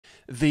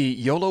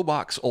The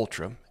YoloBox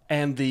Ultra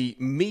and the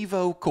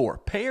Mevo Core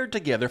paired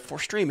together for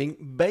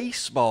streaming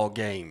baseball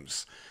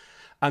games.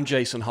 I'm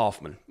Jason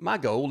Hoffman. My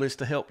goal is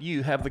to help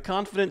you have the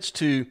confidence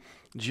to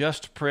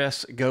just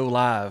press go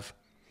live.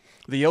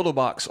 The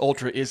YoloBox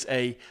Ultra is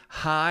a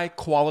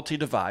high-quality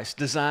device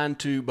designed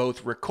to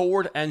both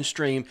record and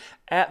stream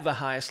at the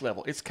highest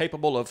level. It's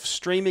capable of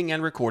streaming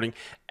and recording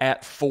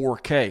at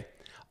 4K.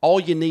 All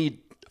you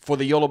need for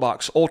the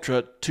YoloBox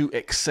Ultra to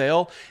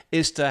excel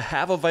is to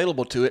have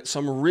available to it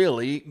some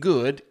really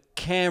good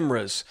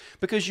cameras,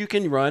 because you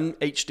can run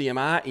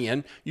HDMI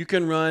in, you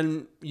can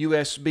run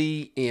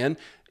USB in,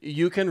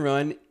 you can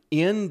run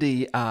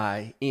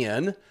NDI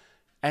in,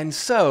 and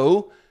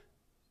so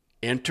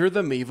enter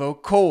the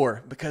Mevo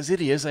Core, because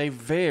it is a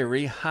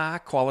very high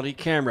quality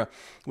camera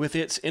with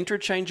its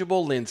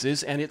interchangeable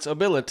lenses and its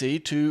ability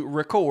to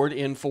record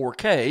in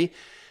 4K.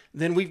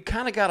 Then we've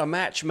kind of got a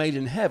match made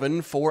in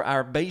heaven for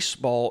our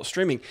baseball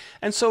streaming.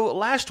 And so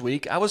last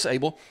week I was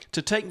able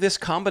to take this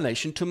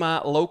combination to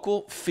my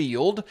local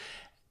field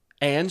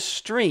and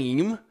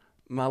stream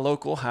my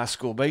local high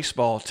school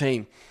baseball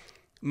team.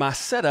 My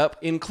setup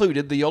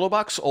included the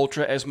YoloBox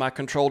Ultra as my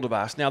control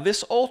device. Now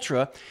this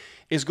Ultra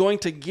is going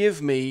to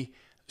give me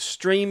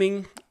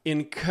streaming,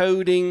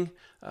 encoding,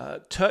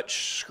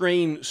 touch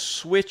screen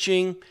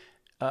switching,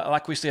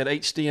 like we said,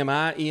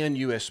 HDMI in,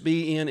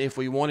 USB in, if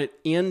we wanted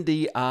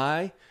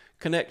NDI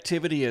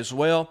connectivity as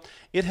well.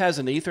 It has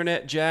an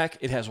Ethernet jack,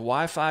 it has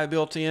Wi-Fi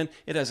built in,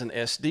 it has an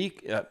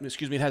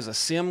it has a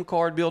SIM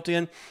card built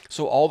in,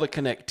 so all the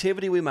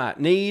connectivity we might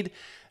need.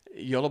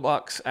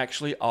 YoloBox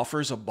actually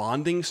offers a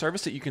bonding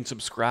service that you can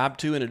subscribe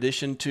to in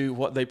addition to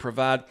what they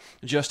provide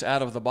just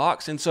out of the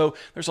box. And so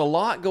there's a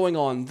lot going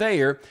on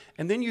there.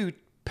 And then you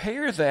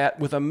pair that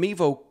with a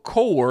Mevo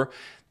Core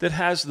that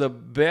has the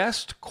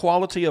best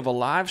quality of a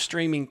live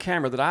streaming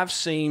camera that I've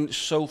seen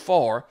so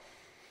far.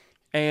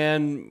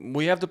 And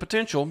we have the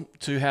potential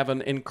to have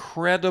an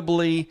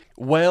incredibly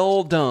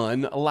well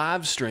done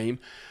live stream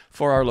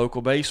for our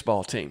local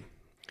baseball team.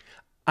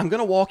 I'm going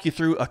to walk you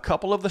through a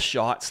couple of the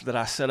shots that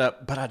I set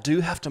up, but I do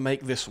have to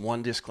make this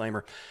one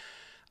disclaimer.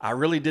 I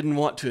really didn't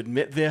want to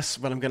admit this,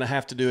 but I'm going to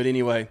have to do it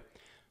anyway.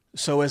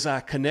 So as I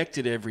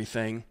connected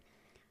everything,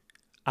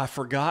 I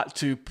forgot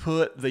to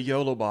put the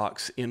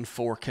YoloBox in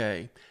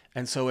 4K.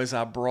 And so as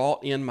I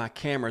brought in my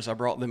cameras, I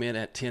brought them in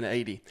at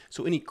 1080.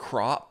 So any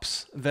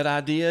crops that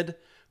I did,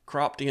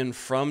 cropped in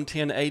from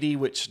 1080,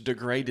 which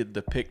degraded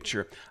the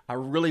picture. I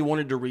really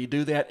wanted to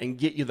redo that and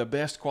get you the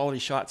best quality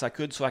shots I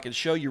could so I could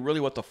show you really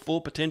what the full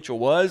potential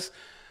was,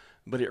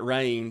 but it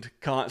rained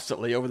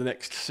constantly over the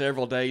next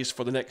several days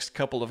for the next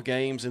couple of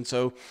games, and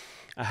so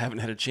I haven't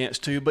had a chance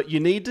to. But you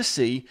need to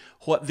see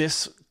what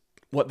this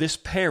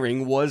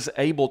pairing was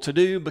able to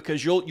do,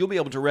 because you'll be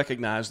able to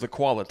recognize the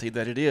quality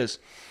that it is.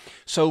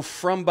 So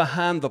from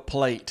behind the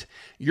plate,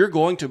 you're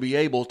going to be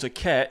able to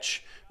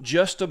catch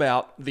just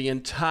about the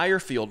entire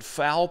field,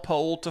 foul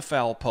pole to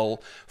foul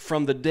pole,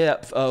 from the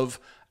depth of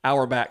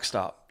our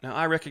backstop. Now,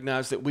 I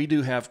recognize that we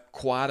do have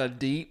quite a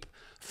deep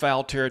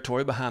foul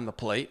territory behind the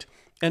plate,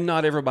 and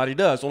not everybody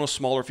does. On a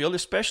smaller field,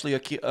 especially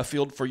a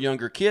field for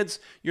younger kids,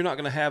 you're not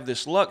going to have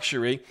this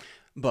luxury,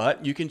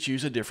 but you can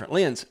choose a different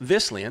lens.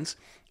 This lens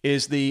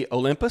is the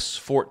Olympus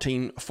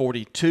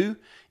 1442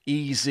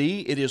 EZ.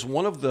 It is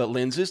one of the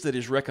lenses that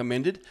is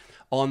recommended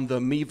on the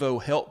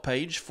Mevo help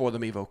page for the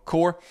Mevo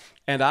Core,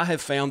 and I have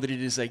found that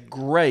it is a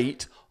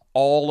great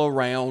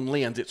all-around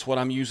lens. It's what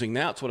I'm using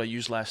now. It's what I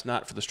used last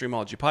night for the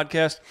Streamology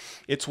podcast.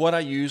 It's what I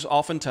use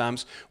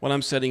oftentimes when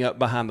I'm setting up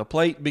behind the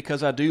plate,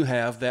 because I do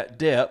have that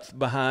depth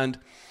behind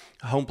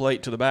home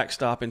plate to the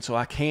backstop, and so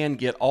I can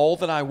get all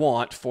that I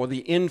want for the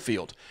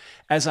infield.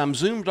 As I'm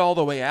zoomed all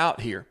the way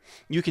out here,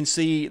 you can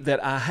see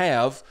that I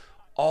have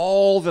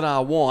all that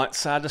I want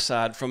side to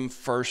side from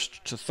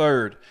first to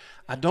third.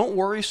 I don't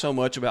worry so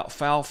much about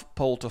foul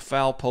pole to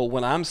foul pole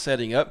when I'm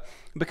setting up,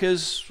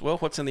 because, well,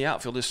 what's in the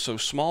outfield is so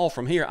small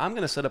from here. I'm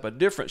going to set up a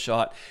different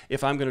shot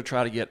if I'm going to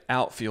try to get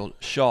outfield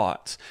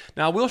shots.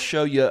 Now, I will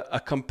show you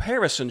a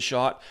comparison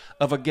shot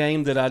of a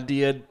game that I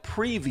did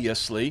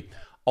previously,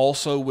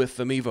 also with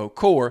the Mevo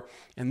Core.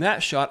 And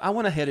that shot, I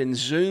went ahead and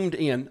zoomed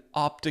in,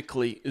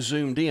 optically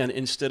zoomed in,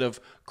 instead of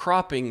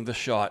cropping the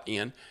shot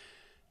in,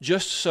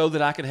 just so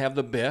that I could have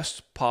the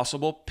best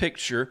possible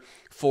picture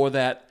for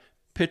that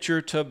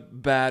pitcher to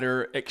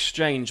batter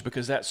exchange,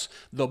 because that's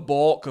the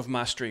bulk of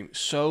my stream.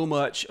 So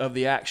much of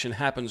the action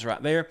happens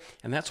right there,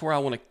 and that's where I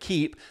want to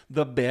keep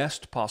the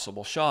best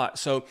possible shot.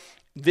 So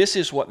this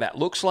is what that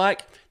looks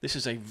like. This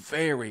is a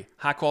very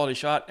high quality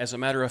shot. As a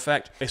matter of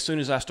fact, as soon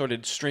as I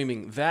started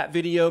streaming that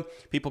video,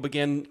 people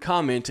began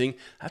commenting,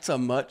 "That's a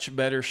much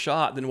better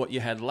shot than what you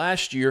had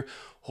last year.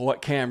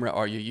 What camera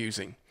are you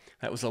using?"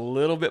 That was a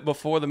little bit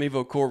before the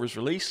Mevo Core was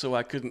released, so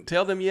I couldn't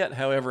tell them yet.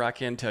 However, I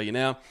can tell you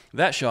now,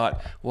 that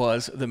shot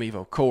was the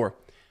Mevo Core.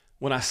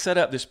 When I set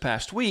up this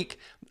past week,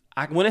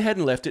 I went ahead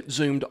and left it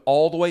zoomed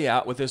all the way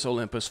out with this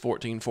Olympus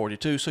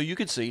 1442 so you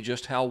could see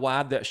just how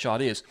wide that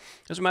shot is.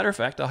 As a matter of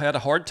fact, I had a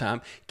hard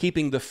time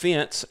keeping the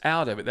fence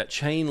out of it. That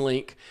chain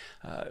link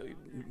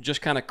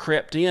just kind of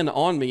crept in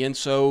on me, and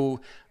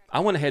so I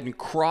went ahead and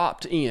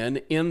cropped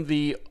in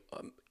the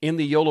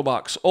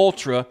YoloBox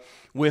Ultra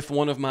with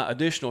one of my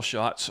additional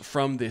shots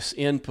from this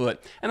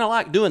input. And I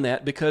like doing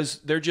that because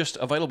they're just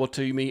available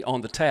to me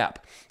on the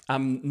tap.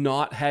 I'm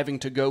not having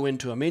to go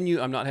into a menu.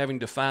 I'm not having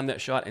to find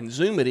that shot and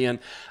zoom it in.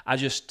 I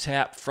just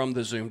tap from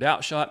the zoomed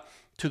out shot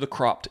to the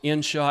cropped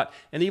in shot.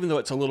 And even though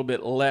it's a little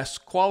bit less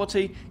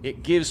quality,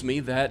 it gives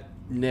me that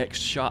next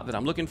shot that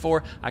I'm looking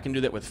for. I can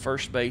do that with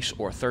first base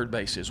or third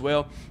base as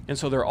well. And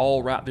so they're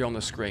all right there on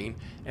the screen.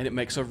 And it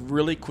makes a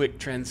really quick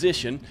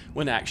transition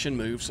when action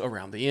moves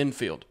around the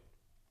infield.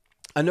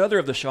 Another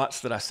of the shots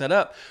that I set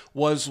up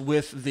was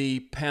with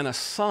the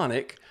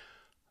Panasonic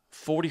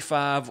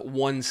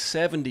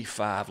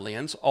 45-175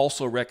 lens,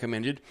 also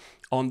recommended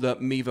on the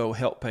Mevo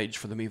help page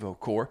for the Mevo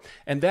Core,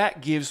 and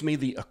that gives me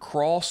the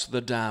across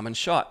the diamond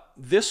shot.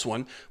 This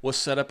one was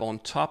set up on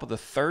top of the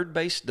third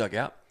base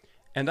dugout,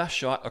 and I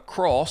shot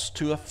across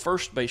to a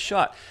first base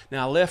shot.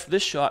 Now, I left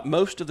this shot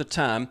most of the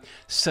time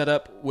set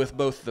up with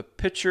both the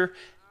pitcher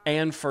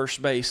and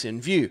first base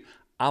in view.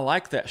 I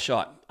like that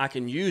shot. I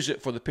can use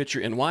it for the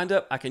pitcher in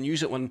windup. I can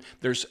use it when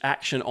there's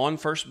action on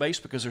first base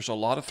because there's a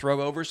lot of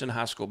throwovers in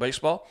high school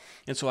baseball.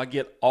 And so I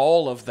get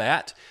all of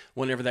that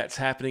whenever that's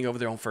happening over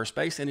there on first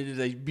base. And it is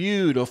a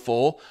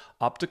beautiful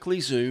optically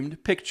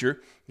zoomed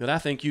picture that I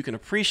think you can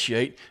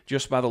appreciate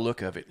just by the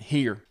look of it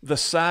here. The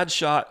side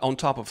shot on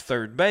top of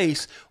third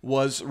base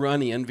was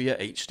run in via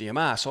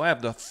HDMI. So I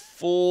have the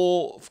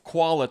full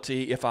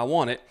quality, if I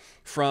want it,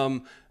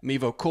 from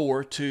Mevo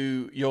Core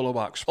to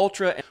YoloBox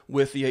Ultra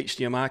with the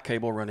HDMI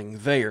cable running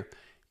there.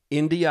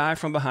 NDI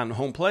from behind the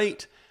home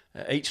plate,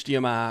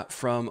 HDMI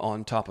from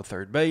on top of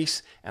third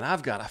base, and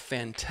I've got a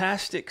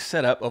fantastic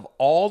setup of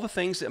all the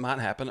things that might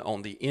happen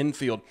on the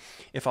infield.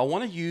 If I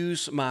want to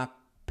use my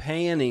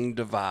panning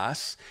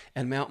device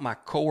and mount my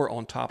core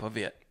on top of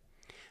it,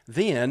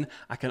 then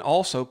I can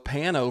also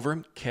pan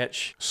over,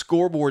 catch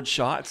scoreboard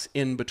shots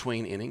in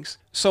between innings.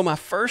 So my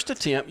first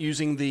attempt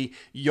using the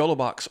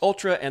YoloBox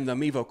Ultra and the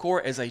Mevo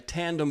Core as a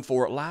tandem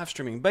for live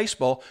streaming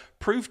baseball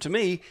proved to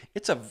me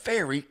it's a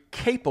very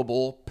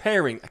capable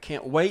pairing. I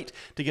can't wait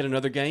to get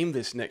another game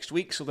this next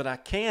week so that I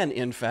can,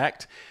 in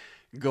fact,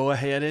 go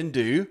ahead and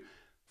do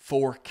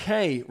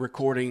 4K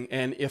recording.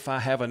 And if I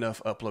have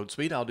enough upload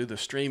speed, I'll do the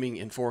streaming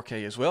in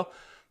 4K as well.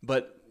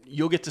 But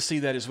you'll get to see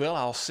that as well.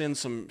 I'll send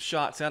some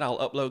shots out. I'll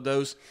upload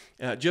those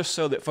just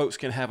so that folks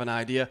can have an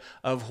idea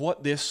of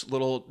what this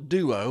little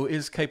duo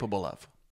is capable of.